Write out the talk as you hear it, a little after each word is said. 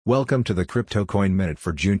Welcome to the Crypto Coin Minute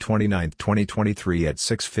for June 29, 2023 at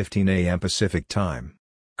 6:15 a.m. Pacific Time.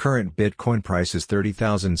 Current Bitcoin price is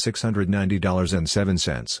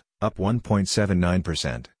 $30,690.07, up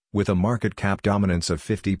 1.79%, with a market cap dominance of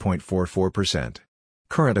 50.44%.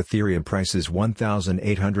 Current Ethereum price is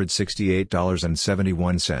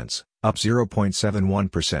 $1,868.71, up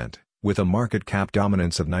 0.71%, with a market cap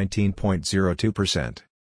dominance of 19.02%.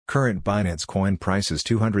 Current Binance Coin price is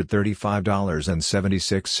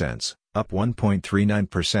 $235.76, up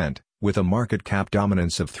 1.39%, with a market cap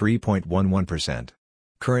dominance of 3.11%.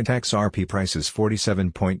 Current XRP price is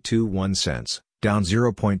 47.21 cents, down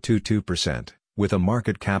 0.22%, with a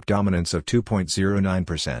market cap dominance of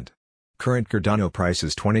 2.09%. Current Cardano price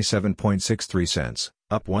is 27.63 cents,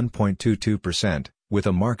 up 1.22%, with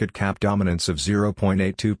a market cap dominance of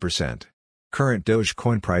 0.82%. Current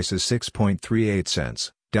Dogecoin price is 6.38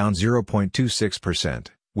 cents, down 0.26%,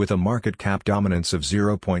 with a market cap dominance of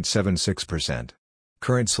 0.76%.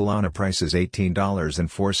 Current Solana price is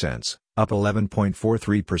 $18.04, up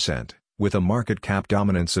 11.43%, with a market cap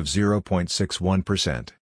dominance of 0.61%.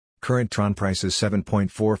 Current Tron price is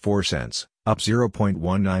 7.44 cents, up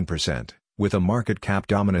 0.19%, with a market cap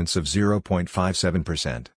dominance of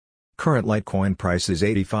 0.57%. Current Litecoin price is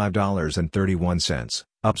 $85.31,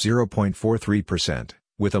 up 0.43%,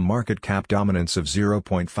 with a market cap dominance of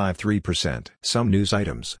 0.53%. Some news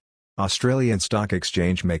items. Australian Stock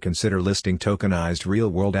Exchange may consider listing tokenized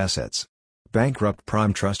real-world assets. Bankrupt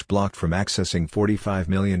Prime Trust blocked from accessing $45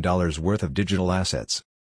 million worth of digital assets.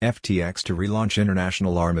 FTX to relaunch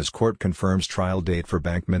international arm as court confirms trial date for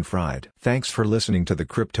Bankman-Fried. Thanks for listening to the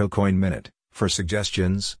Crypto Coin Minute. For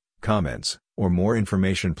suggestions, comments, or more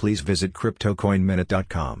information, please visit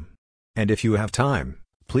CryptoCoinMinute.com. And if you have time,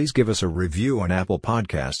 please give us a review on Apple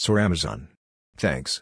Podcasts or Amazon. Thanks.